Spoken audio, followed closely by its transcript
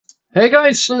Hey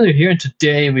guys, Slender here, and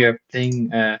today we are playing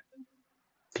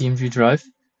beamNG.drive.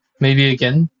 Maybe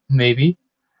again, maybe.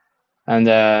 And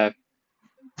I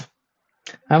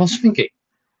was thinking,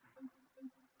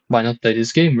 why not play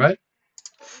this game, right?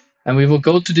 And we will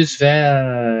go to this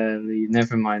valley.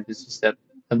 Never mind, this is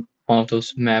one of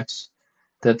those maps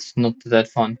that's not that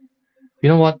fun. You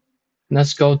know what?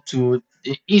 Let's go to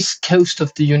the east coast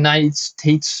of the United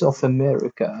States of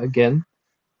America again.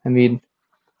 I mean,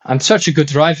 I'm such a good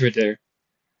driver there.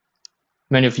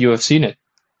 Many of you have seen it.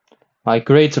 My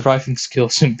great driving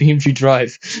skills in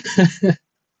beamNG.drive.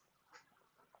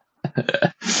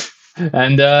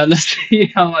 And let's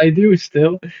see how I do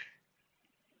still.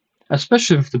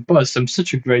 Especially with the bus. I'm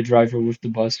such a great driver with the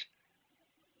bus.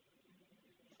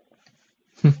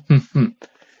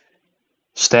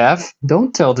 Staff,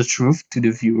 don't tell the truth to the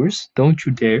viewers. Don't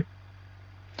you dare.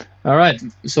 Alright,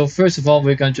 so first of all,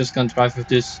 we're just gonna drive with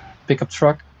this pickup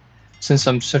truck since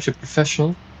I'm such a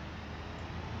professional.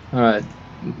 Alright,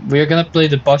 we're gonna play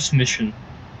the bus mission.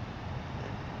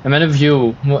 And many of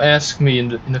you will ask me in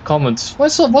the comments,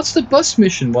 what's the bus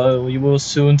mission? Well, you will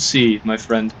soon see, my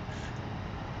friend.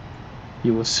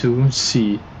 You will soon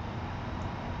see.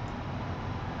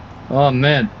 Oh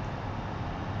man.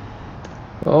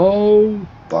 Oh,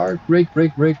 park, brake,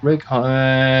 brake, brake, brake.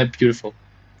 Beautiful.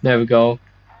 There we go.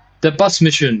 The bus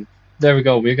mission. There we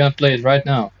go. We're gonna play it right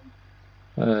now.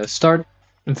 Start.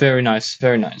 Very nice,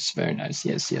 very nice, very nice.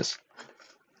 Yes, yes.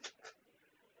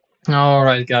 All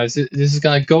right, guys. This is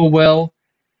gonna go well.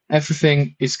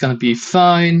 Everything is gonna be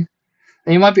fine.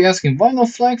 And you might be asking, why no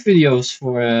flag videos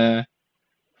for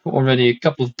already a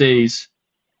couple of days?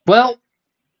 Well,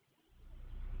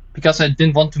 because I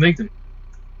didn't want to make them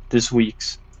this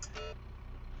week's.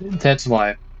 That's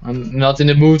why. I'm not in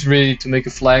the mood really to make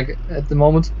a flag at the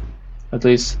moment. At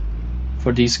least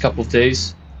for these couple of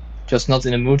days. Just not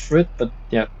in the mood for it, but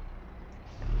yeah.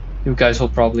 You guys will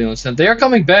probably understand. They are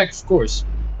coming back, of course.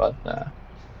 But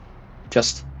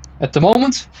just at the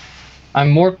moment, I'm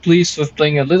more pleased with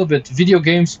playing a little bit video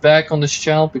games back on this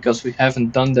channel because we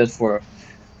haven't done that for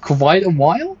quite a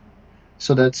while.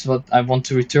 So that's what I want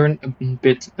to return a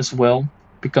bit as well.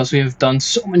 Because we have done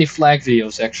so many flag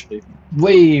videos actually.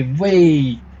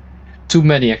 Way too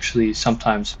many actually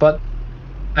sometimes. But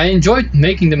I enjoyed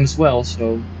making them as well,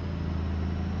 so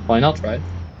why not, right?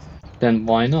 Then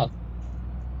why not?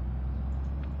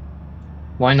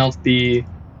 Why not be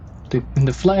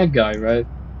the flag guy, right?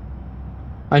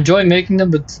 I enjoy making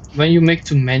them, but when you make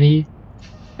too many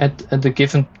at the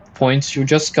given points, you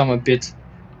just come a bit,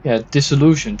 yeah,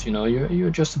 disillusioned. You know,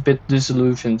 you're just a bit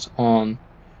disillusioned on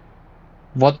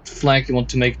what flag you want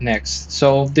to make next.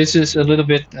 So this is a little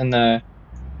bit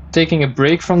taking a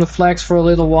break from the flags for a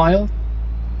little while,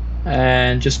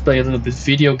 and just play a little bit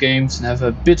video games and have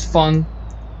a bit fun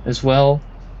as well,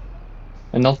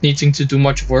 and not needing to do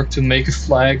much work to make a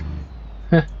flag.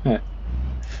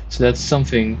 So that's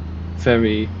something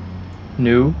very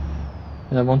new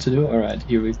that I want to do. Alright,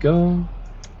 here we go.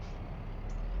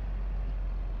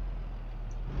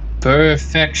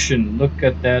 Perfection. Look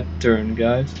at that turn,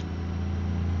 guys.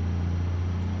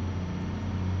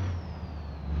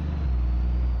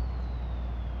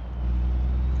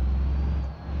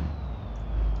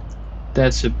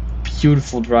 That's a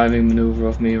beautiful driving maneuver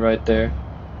of me right there.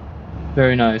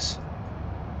 Very nice.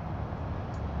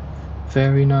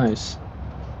 Very nice.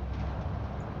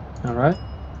 Alright.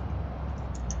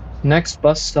 Next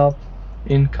bus stop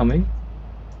incoming.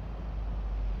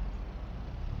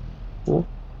 Oh.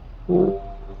 Oh.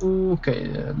 Okay,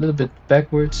 a little bit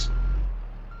backwards.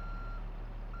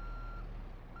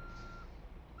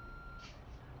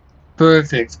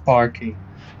 Perfect parking.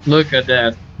 Look at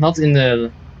that. Not in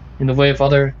the way of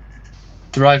other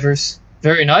drivers.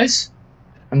 Very nice.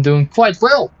 I'm doing quite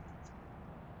well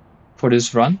for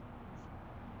this run.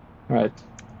 Alright.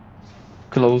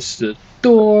 Close the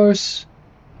doors.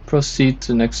 Proceed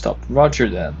to next stop. Roger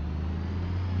that.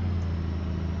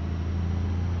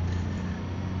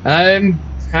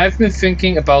 I've been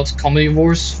thinking about Comedy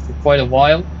Wars for quite a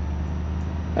while,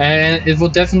 and it will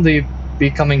definitely be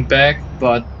coming back,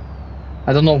 but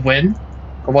I don't know when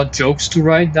or what jokes to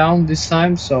write down this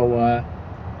time. So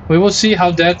we will see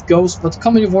how that goes. But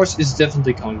Comedy Wars is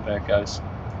definitely coming back, guys.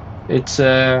 It's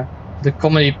the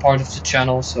comedy part of the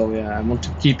channel, so yeah, I want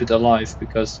to keep it alive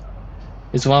because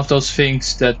it's one of those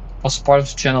things that was part of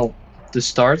the channel at the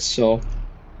start. So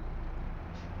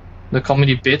the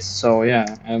comedy bit, so yeah,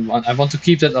 I want to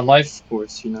keep that alive, of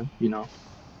course, you know.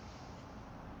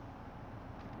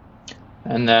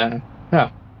 And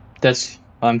yeah, that's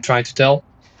what I'm trying to tell,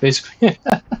 basically.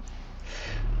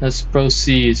 Let's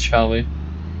proceed, shall we?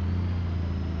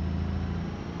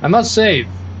 I must say,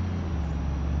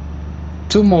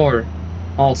 2 more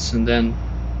alts and then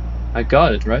I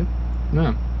got it, right?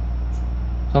 Yeah.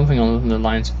 Something on the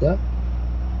lines of that.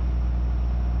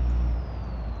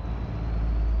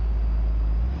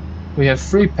 We have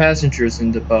 3 passengers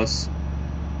in the bus.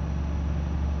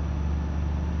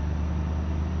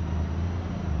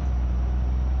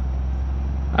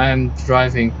 I am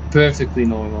driving perfectly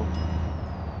normal.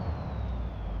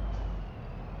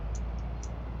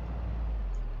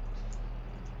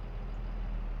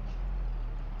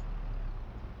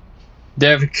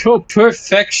 There we go,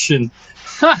 perfection!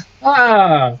 Ha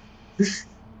ha!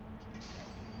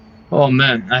 Oh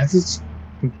man, I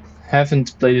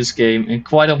haven't played this game in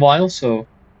quite a while, so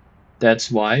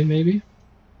that's why, maybe?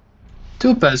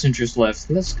 2 passengers left,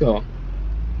 let's go.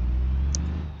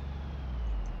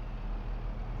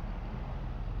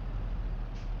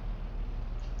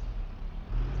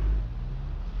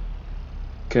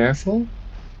 Careful.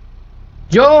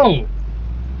 Yo!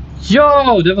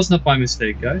 Yo! That was not my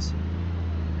mistake, guys.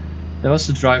 That was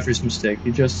the driver's mistake.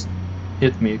 He just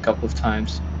hit me a couple of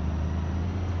times.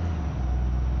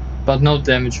 But no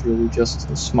damage really, just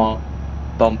a small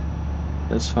bump.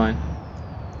 That's fine.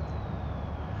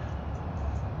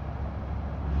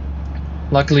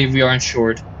 Luckily we are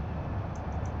insured.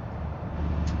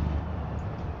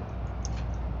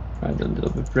 Right, a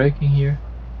little bit braking here.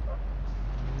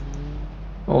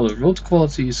 Oh, the road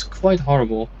quality is quite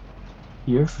horrible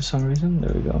here for some reason.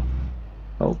 There we go.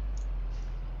 Oh.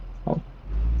 Oh.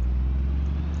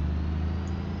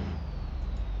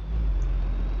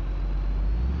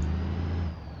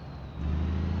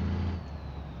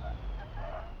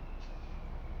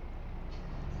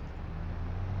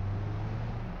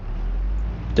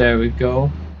 There we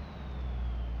go.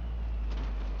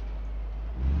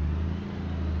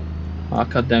 Ah,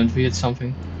 goddammit, we hit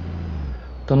something.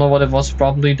 Don't know what it was,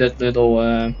 probably that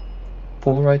little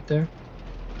pole right there.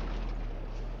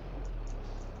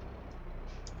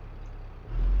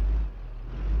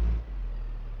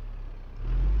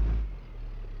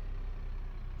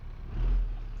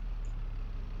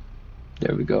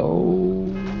 There we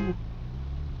go.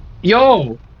 Yo!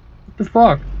 What the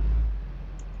fuck?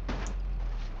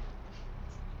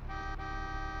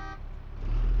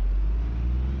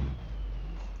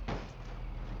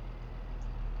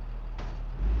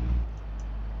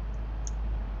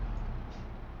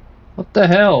 What the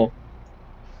hell?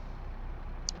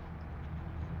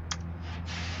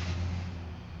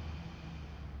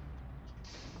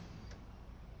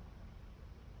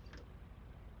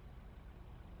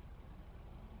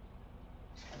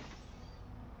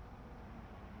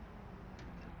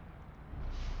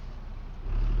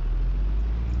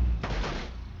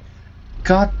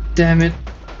 God damn it.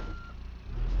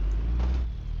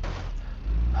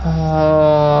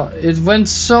 It went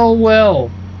so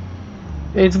well.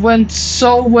 It went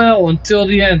so well until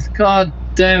the end. God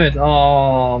damn it.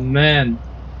 Oh man.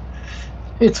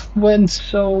 It went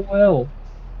so well.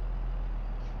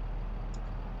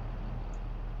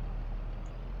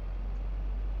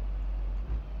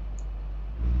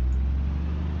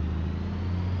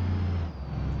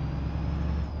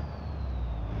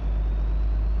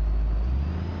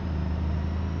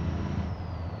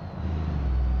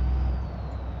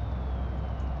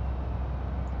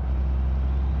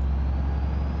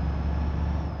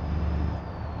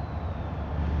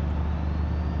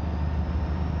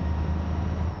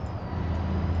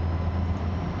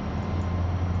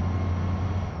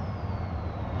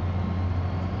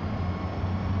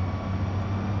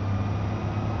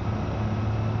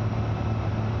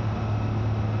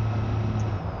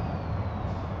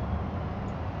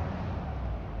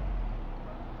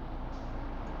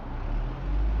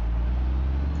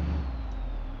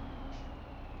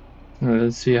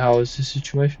 Let's see how is the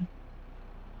situation.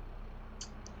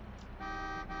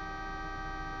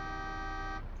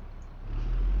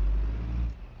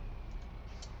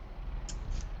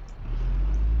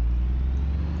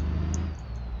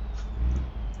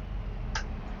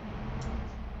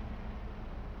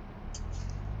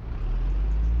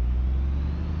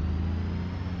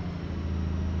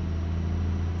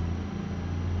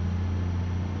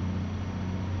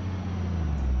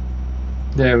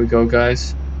 There we go,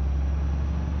 guys.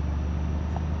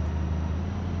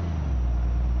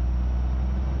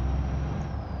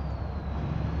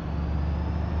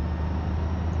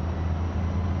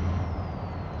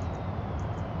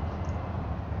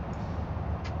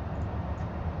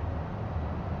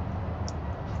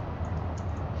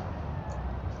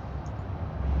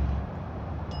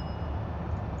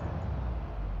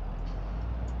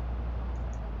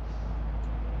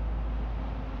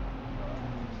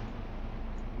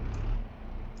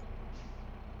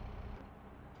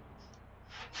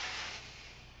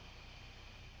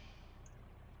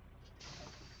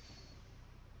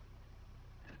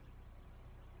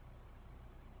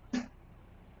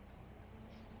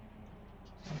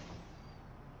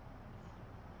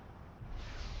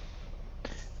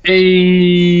 Hey.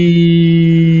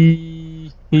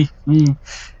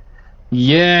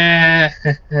 Yes.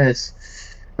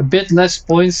 A bit less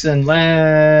points than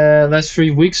last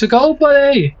 3 weeks ago, but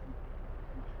hey.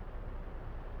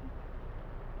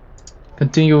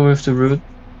 Continue with the route.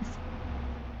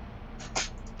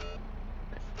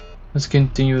 Let's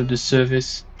continue the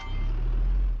service.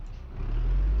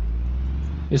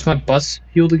 Is my bus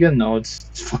healed again? No,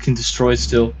 it's fucking destroyed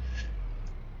still.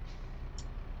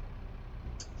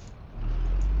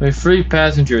 We have 3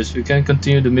 passengers. We can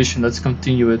continue the mission. Let's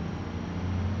continue it.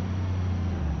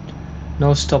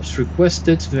 No stops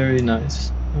requested. Very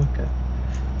nice. Okay.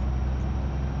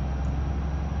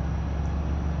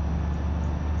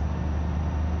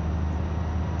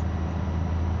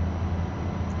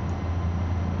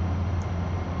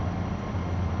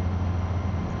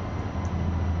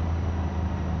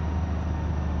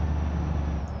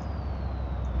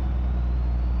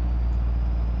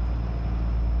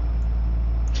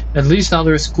 At least now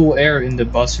there's cool air in the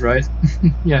bus, right?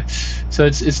 Yeah. So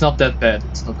it's not that bad.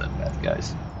 It's not that bad,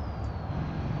 guys.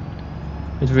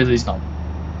 It really is not.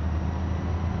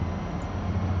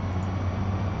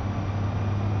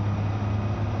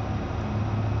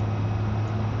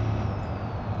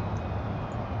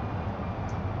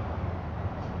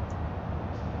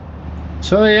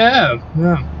 So yeah.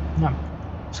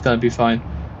 It's gonna be fine.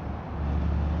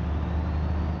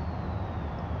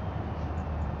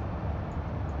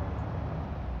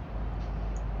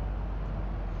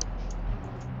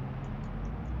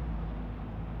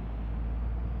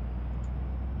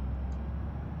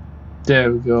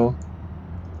 There we go.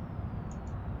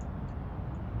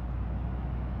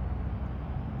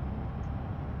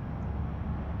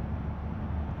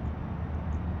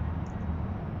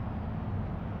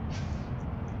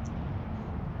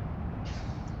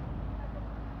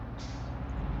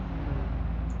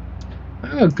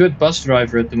 I'm a good bus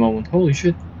driver at the moment. Holy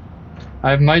shit.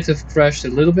 I might have crashed a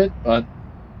little bit, but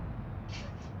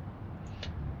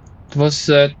it was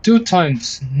 2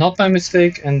 times, not my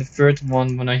mistake, and the third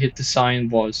one when I hit the sign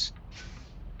was.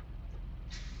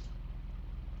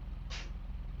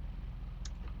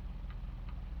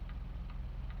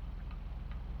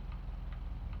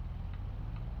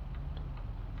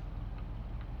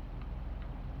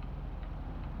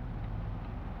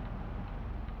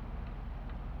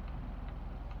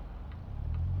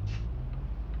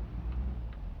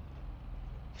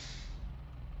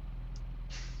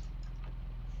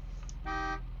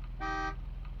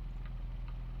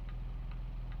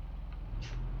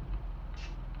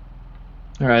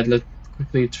 Alright, let's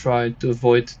quickly try to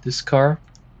avoid this car.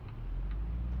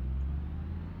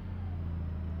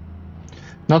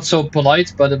 Not so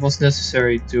polite, but it was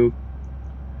necessary to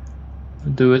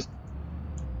do it.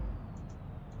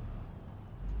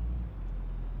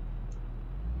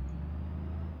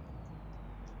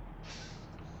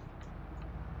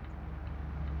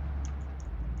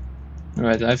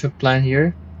 Alright, I have a plan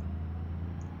here.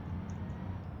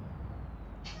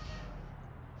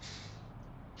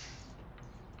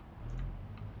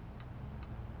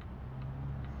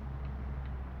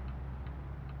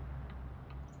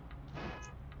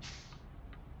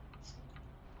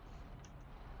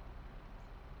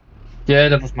 Yeah,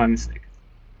 that was my mistake.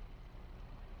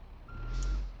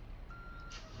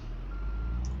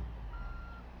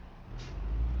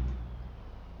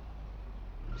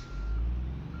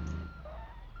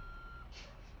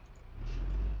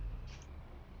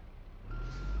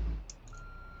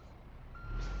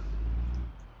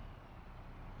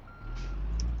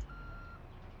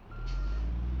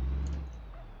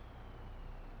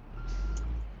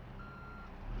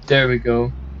 There we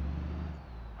go.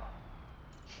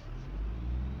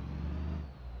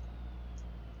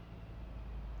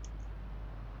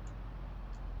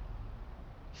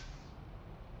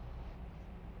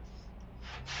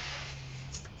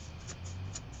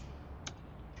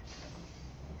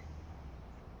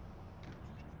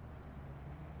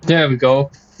 There we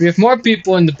go. We have more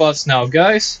people in the bus now,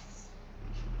 guys.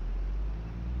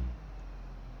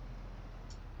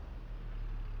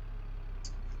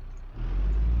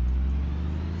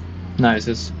 Nice,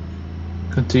 let's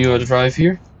continue our drive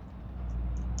here.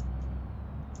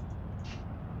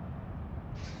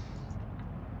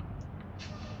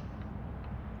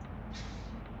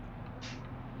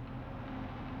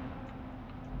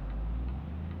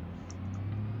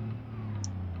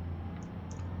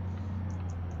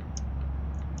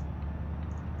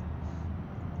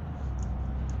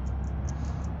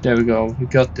 There we go, we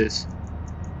got this.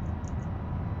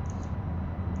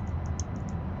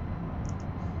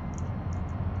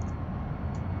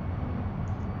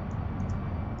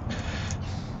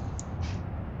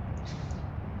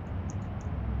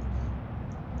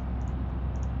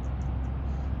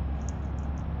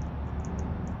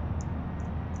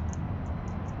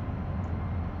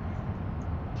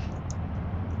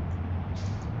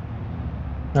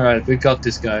 Alright, we got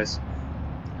this, guys.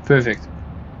 Perfect.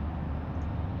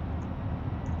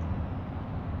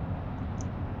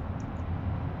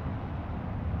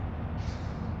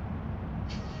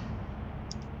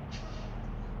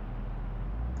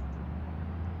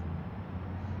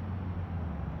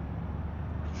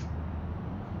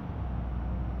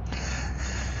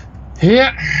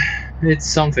 Yeah, it's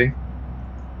something.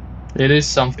 It is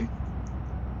something.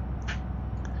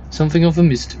 Something of a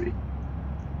mystery.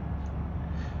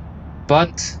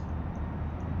 But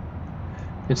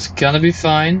it's gonna be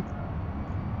fine.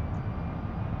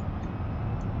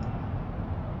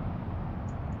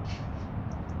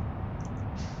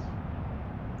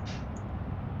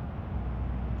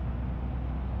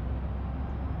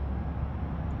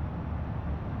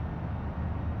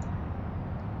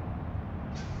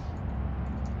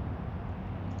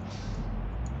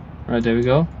 Right, there we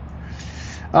go.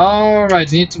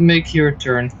 Alright, we need to make your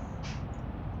turn.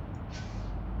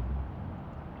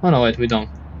 Oh no, wait, we don't.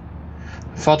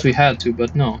 I thought we had to,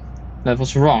 but no. That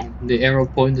was wrong. The arrow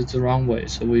pointed the wrong way,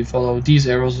 so we follow these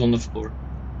arrows on the floor.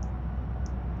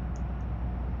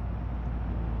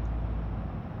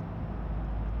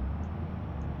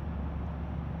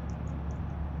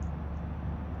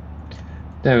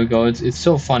 There we go. It's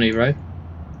so funny, right?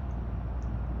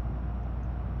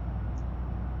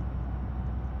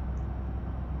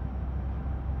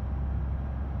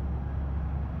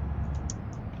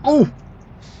 Oh!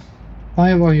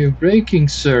 Why are you braking,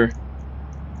 sir?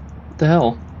 What the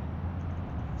hell?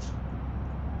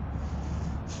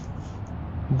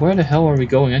 Where the hell are we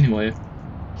going anyway?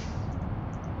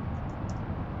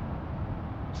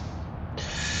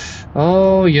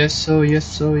 Oh yes, oh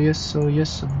yes, oh yes, oh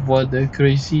yes. What a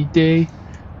crazy day.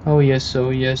 Oh yes,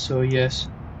 oh yes, oh yes.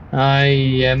 I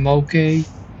am okay.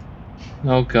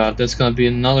 Oh god, that's gonna be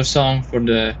another song for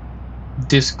the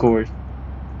Discord.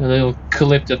 A little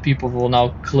clip that people will now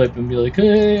clip and be like,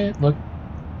 hey, look.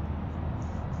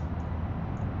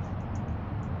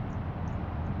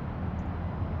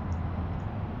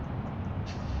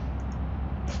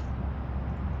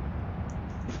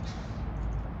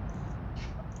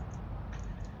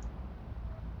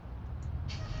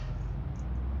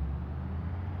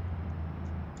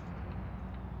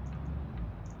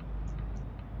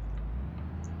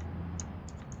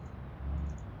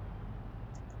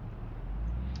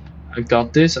 I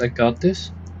got this, I got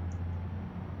this.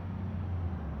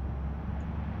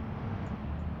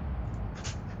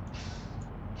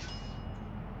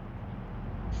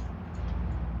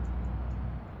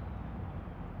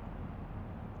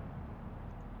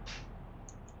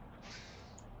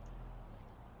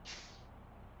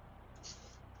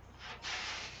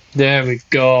 There we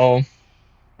go.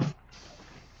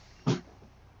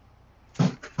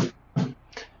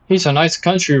 These are nice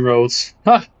country roads.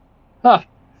 Ha! Ha!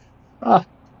 Ha!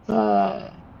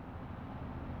 Ha!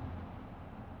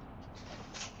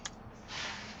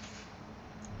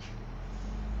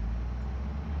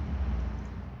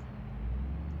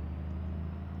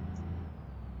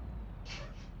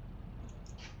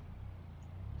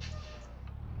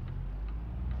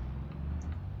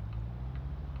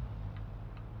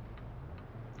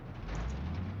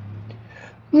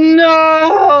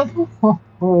 No!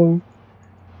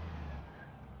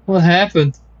 What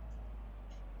happened?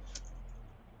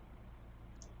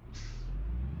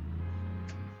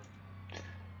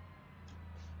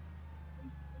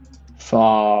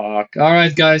 Fuck.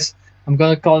 Alright, guys. I'm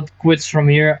gonna call it quits from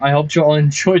here. I hope you all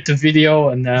enjoyed the video,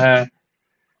 and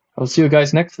I'll see you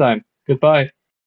guys next time. Goodbye.